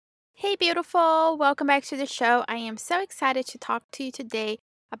Hey, beautiful. Welcome back to the show. I am so excited to talk to you today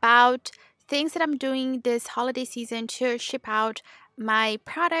about things that I'm doing this holiday season to ship out my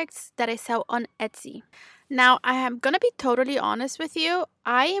products that I sell on Etsy. Now, I am going to be totally honest with you.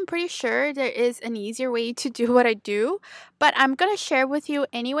 I am pretty sure there is an easier way to do what I do, but I'm going to share with you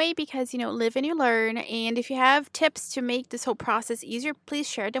anyway because, live and you learn. And if you have tips to make this whole process easier, please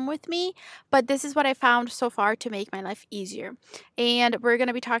share them with me. But this is what I found so far to make my life easier. And we're going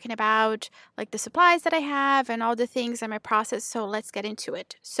to be talking about like the supplies that I have and all the things in my process. So let's get into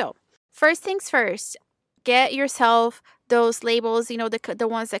it. So, first things first, get yourself those labels, the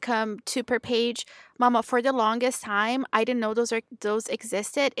ones that come two per page. Mama, for the longest time, I didn't know those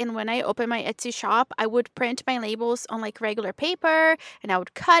existed. And when I opened my Etsy shop, I would print my labels on like regular paper and I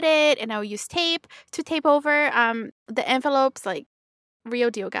would cut it and I would use tape to tape over the envelopes, like real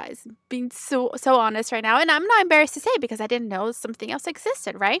deal, guys. Being so honest right now. And I'm not embarrassed to say because I didn't know something else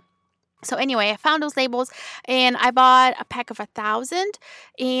existed, right? So anyway, I found those labels and I bought a pack of 1,000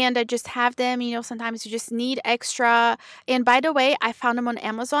 and I just have them, sometimes you just need extra. And by the way, I found them on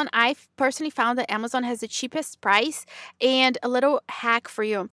Amazon. I personally found that Amazon has the cheapest price. And a little hack for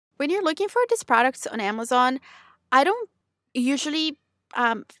you. When you're looking for these products on Amazon, I don't usually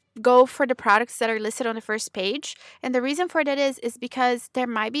go for the products that are listed on the first page. And the reason for that is because there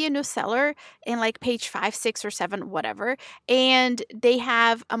might be a new seller in like page 5, 6, or 7, whatever, and they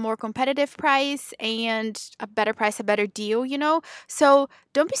have a more competitive price and a better price, a better deal. So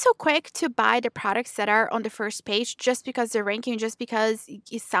don't be so quick to buy the products that are on the first page just because they're ranking, just because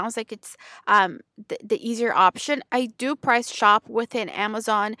it sounds like it's the easier option. I do price shop within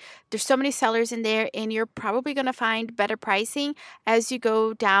Amazon. There's so many sellers in there, and you're probably going to find better pricing as you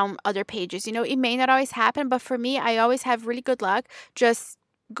go down other pages. It may not always happen, but for me, I always have really good luck just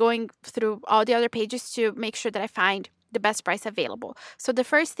going through all the other pages to make sure that I find the best price available. So the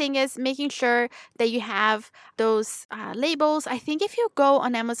first thing is making sure that you have those labels. I think if you go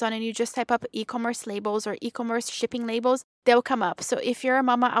on Amazon and you just type up e-commerce labels or e-commerce shipping labels, they'll come up. So if you're a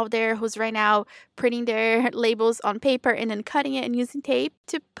mama out there who's right now printing their labels on paper and then cutting it and using tape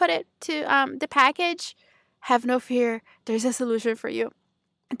to put it to the package, have no fear. There's a solution for you.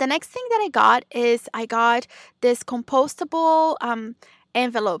 The next thing that I got this compostable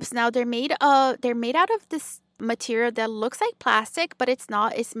envelopes. Now they're made out of this material that looks like plastic, but it's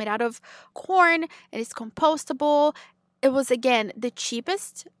not. It's made out of corn and it's compostable. It was again the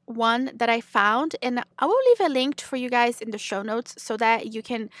cheapest one that I found, and I will leave a link for you guys in the show notes so that you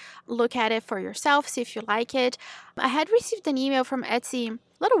can look at it for yourself, see if you like it. I had received an email from Etsy a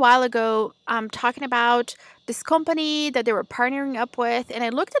little while ago talking about this company that they were partnering up with, and I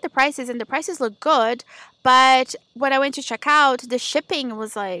looked at the prices and the prices look good, but when I went to check out, the shipping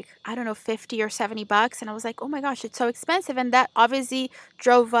was like, I don't know, 50 or 70 bucks, and I was like, oh my gosh, it's so expensive, and that obviously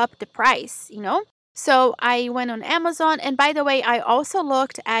drove up the price. So I went on Amazon, and by the way, I also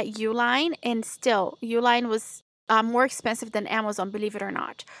looked at Uline, and still Uline was more expensive than Amazon, believe it or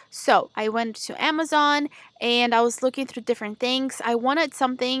not. So I went to Amazon and I was looking through different things. I wanted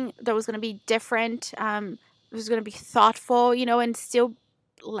something that was going to be different. It was going to be thoughtful, and still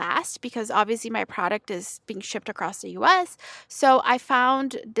last because obviously my product is being shipped across the US. So I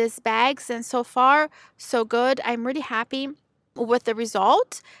found these bags, and so far, so good. I'm really happy with the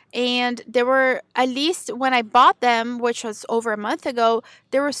result, and they were, at least when I bought them, which was over a month ago,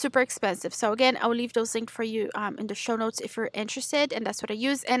 they were super expensive. So again, I'll leave those linked for you in the show notes if you're interested, and that's what I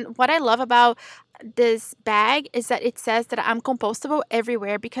use. And what I love about this bag is that it says that I'm compostable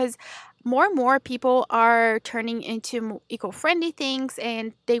everywhere, because more and more people are turning into eco-friendly things,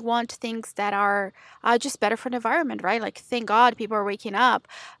 and they want things that are just better for the environment, right? Like, thank God people are waking up.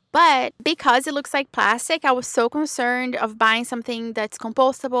 But because it looks like plastic, I was so concerned of buying something that's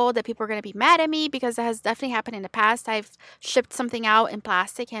compostable that people are going to be mad at me, because that has definitely happened in the past. I've shipped something out in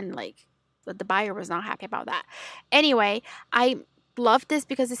plastic and like the buyer was not happy about that. Anyway, I love this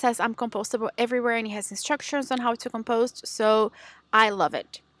because it says I'm compostable everywhere and it has instructions on how to compost. So I love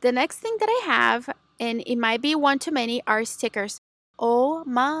it. The next thing that I have, and it might be one too many, are stickers. Oh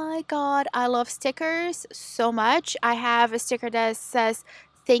my God, I love stickers so much. I have a sticker that says,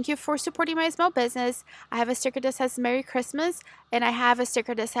 thank you for supporting my small business. I have a sticker that says Merry Christmas, and I have a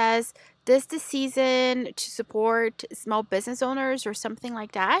sticker that says this the season to support small business owners or something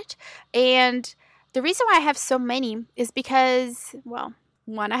like that. And the reason why I have so many is because, well,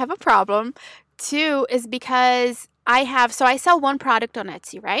 one, I have a problem. Two is because I sell one product on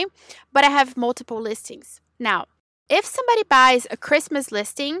Etsy, right? But I have multiple listings. Now, if somebody buys a Christmas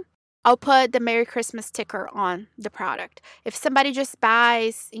listing, I'll put the Merry Christmas sticker on the product. If somebody just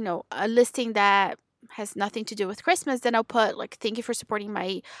buys, a listing that has nothing to do with Christmas, then I'll put like thank you for supporting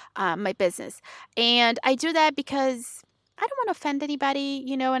my business. And I do that because I don't want to offend anybody,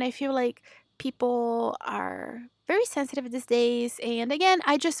 and I feel like people are very sensitive these days. And again,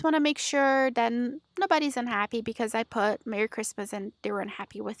 I just want to make sure that nobody's unhappy because I put Merry Christmas and they were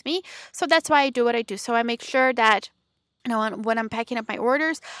unhappy with me. So that's why I do what I do. So I make sure that when I'm packing up my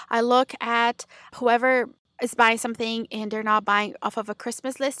orders, I look at whoever is buying something and they're not buying off of a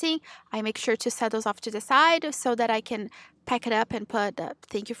Christmas listing. I make sure to set those off to the side so that I can pack it up and put the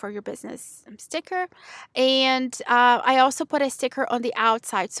thank you for your business sticker. And I also put a sticker on the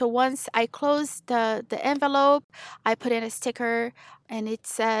outside. So once I close the envelope, I put in a sticker and it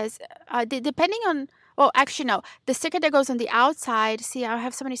says, depending on, well, actually, no. The sticker that goes on the outside, see, I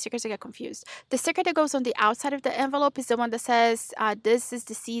have so many stickers I get confused. The sticker that goes on the outside of the envelope is the one that says, this is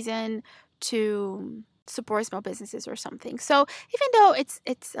the season to support small businesses or something. So even though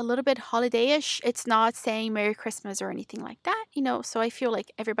it's a little bit holiday-ish, it's not saying Merry Christmas or anything like that, so I feel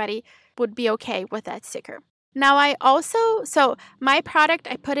like everybody would be okay with that sticker. Now so my product,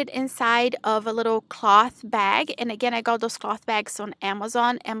 I put it inside of a little cloth bag. And again, I got those cloth bags on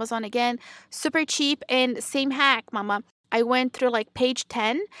Amazon. Amazon, again, super cheap and same hack, mama. I went through like page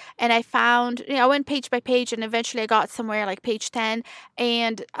 10 and I found, I went page by page and eventually I got somewhere like page 10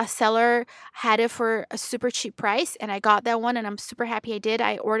 and a seller had it for a super cheap price. And I got that one and I'm super happy I did.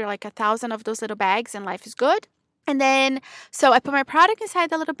 I ordered like 1,000 of those little bags and life is good. And then, so I put my product inside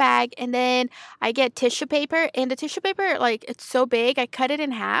the little bag and then I get tissue paper and the tissue paper, like it's so big, I cut it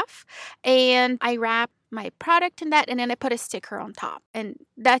in half and I wrap my product in that and then I put a sticker on top. And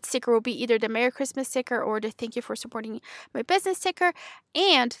that sticker will be either the Merry Christmas sticker or the thank you for supporting my business sticker.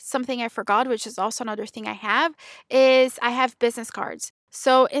 And something I forgot, which is also another thing I have, is I have business cards.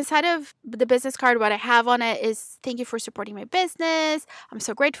 So inside of the business card, what I have on it is thank you for supporting my business. I'm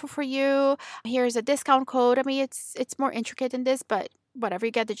so grateful for you. Here's a discount code. I mean, it's more intricate than this, but whatever,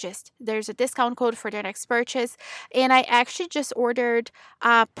 you get the gist. There's a discount code for their next purchase. And I actually just ordered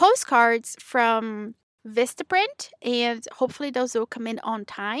postcards from Vistaprint, and hopefully those will come in on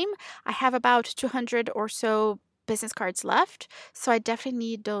time. I have about 200 or so business cards left, so I definitely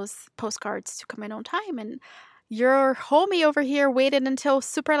need those postcards to come in on time. And your homie over here waited until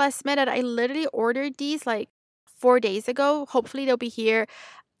super last minute. I literally ordered these like 4 days ago. Hopefully they'll be here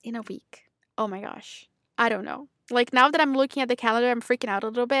in a week. Oh my gosh. I don't know. Like now that I'm looking at the calendar, I'm freaking out a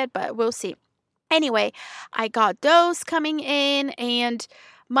little bit, but we'll see. Anyway, I got those coming in and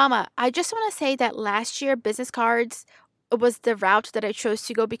mama, I just want to say that last year business cards was the route that I chose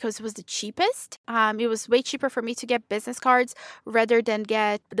to go because it was the cheapest. It was way cheaper for me to get business cards rather than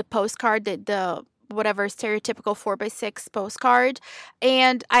get the postcard, the whatever stereotypical 4x6 postcard.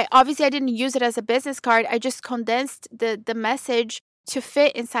 And I didn't use it as a business card. I just condensed the message to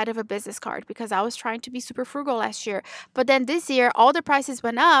fit inside of a business card because I was trying to be super frugal last year. But then this year, all the prices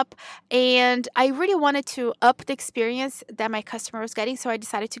went up and I really wanted to up the experience that my customer was getting. So I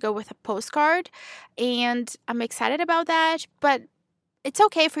decided to go with a postcard and I'm excited about that. But it's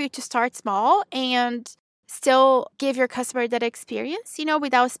okay for you to start small and still give your customer that experience,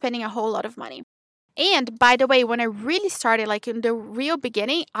 without spending a whole lot of money. And by the way, when I really started, like in the real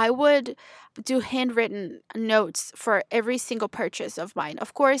beginning, I would do handwritten notes for every single purchase of mine.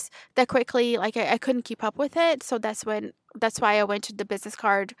 Of course, that quickly, like I couldn't keep up with it. So that's why I went to the business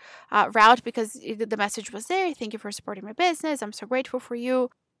card route because the message was there. Thank you for supporting my business. I'm so grateful for you.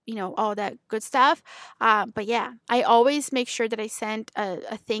 All that good stuff. But yeah, I always make sure that I send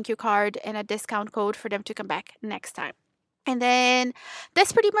a thank you card and a discount code for them to come back next time. And then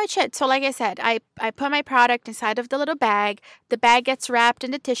that's pretty much it. So like I said, I put my product inside of the little bag. The bag gets wrapped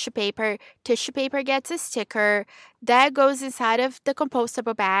in the tissue paper. Tissue paper gets a sticker. That goes inside of the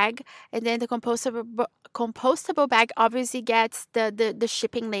compostable bag. And then the compostable bag obviously gets the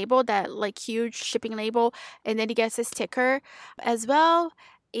shipping label, that like huge shipping label. And then it gets a sticker as well.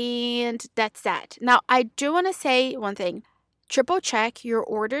 And that's that. Now, I do want to say one thing. Triple check your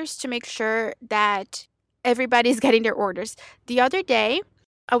orders to make sure that everybody's getting their orders. The other day,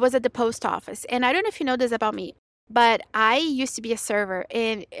 I was at the post office, and I don't know if you know this about me, but I used to be a server,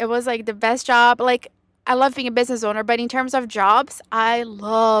 and it was like the best job. Like, I love being a business owner, but in terms of jobs, I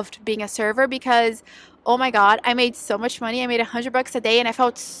loved being a server because, oh my God, I made so much money. I made $100 a day, and I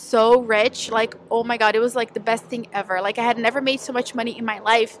felt so rich. Like, oh my God, it was like the best thing ever. Like, I had never made so much money in my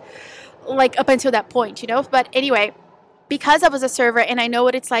life, like up until that point, But anyway, because I was a server and I know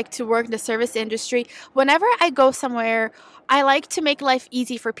what it's like to work in the service industry, whenever I go somewhere, I like to make life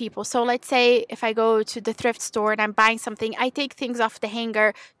easy for people. So let's say if I go to the thrift store and I'm buying something, I take things off the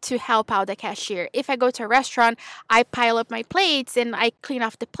hanger to help out the cashier. If I go to a restaurant, I pile up my plates and I clean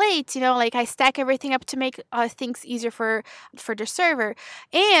off the plates, like I stack everything up to make things easier for the server.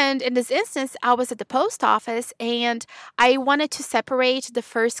 And in this instance, I was at the post office and I wanted to separate the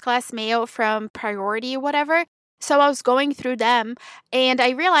first class mail from priority or whatever. So I was going through them and I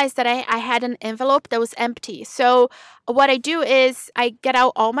realized that I had an envelope that was empty. So what I do is I get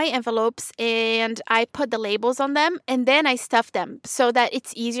out all my envelopes and I put the labels on them and then I stuff them so that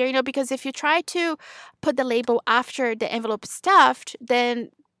it's easier, because if you try to put the label after the envelope is stuffed,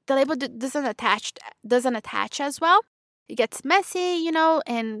 then the label doesn't attach as well. It gets messy,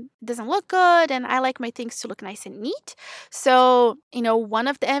 and doesn't look good. And I like my things to look nice and neat. So, one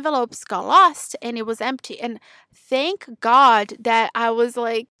of the envelopes got lost and it was empty. And thank God that I was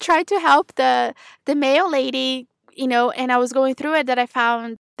like trying to help the mail lady, and I was going through it that I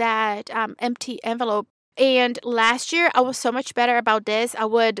found that empty envelope. And last year I was so much better about this. I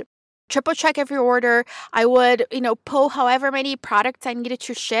would triple check every order. I would, pull however many products I needed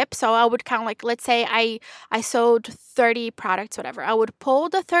to ship. So I would count, like, let's say I sold 30 products, whatever. I would pull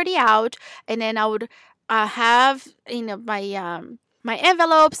the 30 out and then I would have, my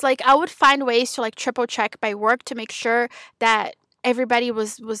envelopes. Like I would find ways to like triple check my work to make sure that everybody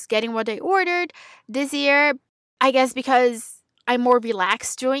was getting what they ordered. This year, I guess because I'm more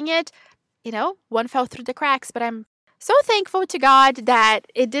relaxed doing it, one fell through the cracks, but I'm so thankful to God that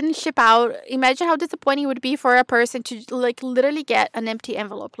it didn't ship out. Imagine how disappointing it would be for a person to like literally get an empty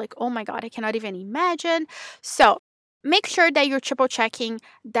envelope. Like, oh my God, I cannot even imagine. So make sure that you're triple checking,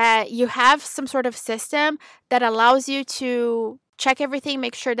 that you have some sort of system that allows you to check everything,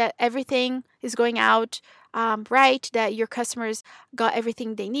 make sure that everything is going out right, that your customers got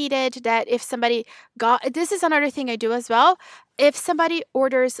everything they needed, that if somebody this is another thing I do as well. If somebody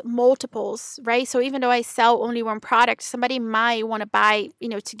orders multiples, right? So even though I sell only one product, somebody might want to buy,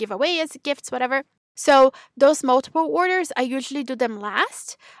 to give away as gifts, whatever. So those multiple orders, I usually do them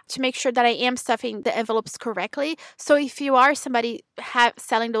last to make sure that I am stuffing the envelopes correctly. So if you are somebody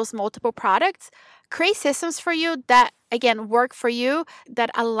selling those multiple products, create systems for you that, again, work for you, that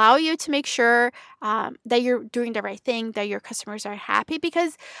allow you to make sure that you're doing the right thing, that your customers are happy.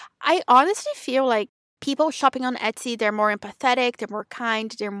 Because I honestly feel like people shopping on Etsy, they're more empathetic, they're more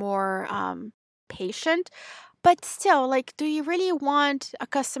kind, they're more patient. But still, like, do you really want a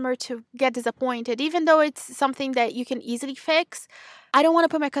customer to get disappointed, even though it's something that you can easily fix? I don't want to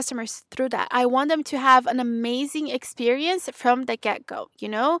put my customers through that. I want them to have an amazing experience from the get-go,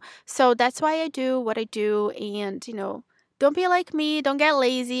 So that's why I do what I do. And, don't be like me. Don't get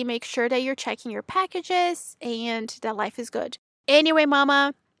lazy. Make sure that you're checking your packages and that life is good. Anyway,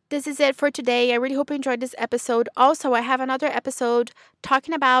 mama, this is it for today. I really hope you enjoyed this episode. Also, I have another episode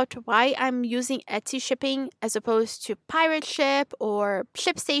talking about why I'm using Etsy shipping as opposed to Pirate Ship or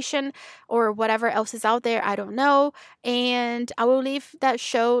ShipStation or whatever else is out there. I don't know. And I will leave that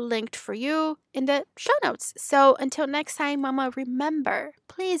show linked for you in the show notes. So until next time, mama,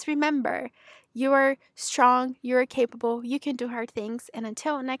 please remember, you are strong, you are capable, you can do hard things. And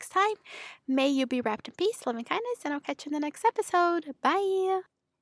until next time, may you be wrapped in peace, love, and kindness, and I'll catch you in the next episode. Bye.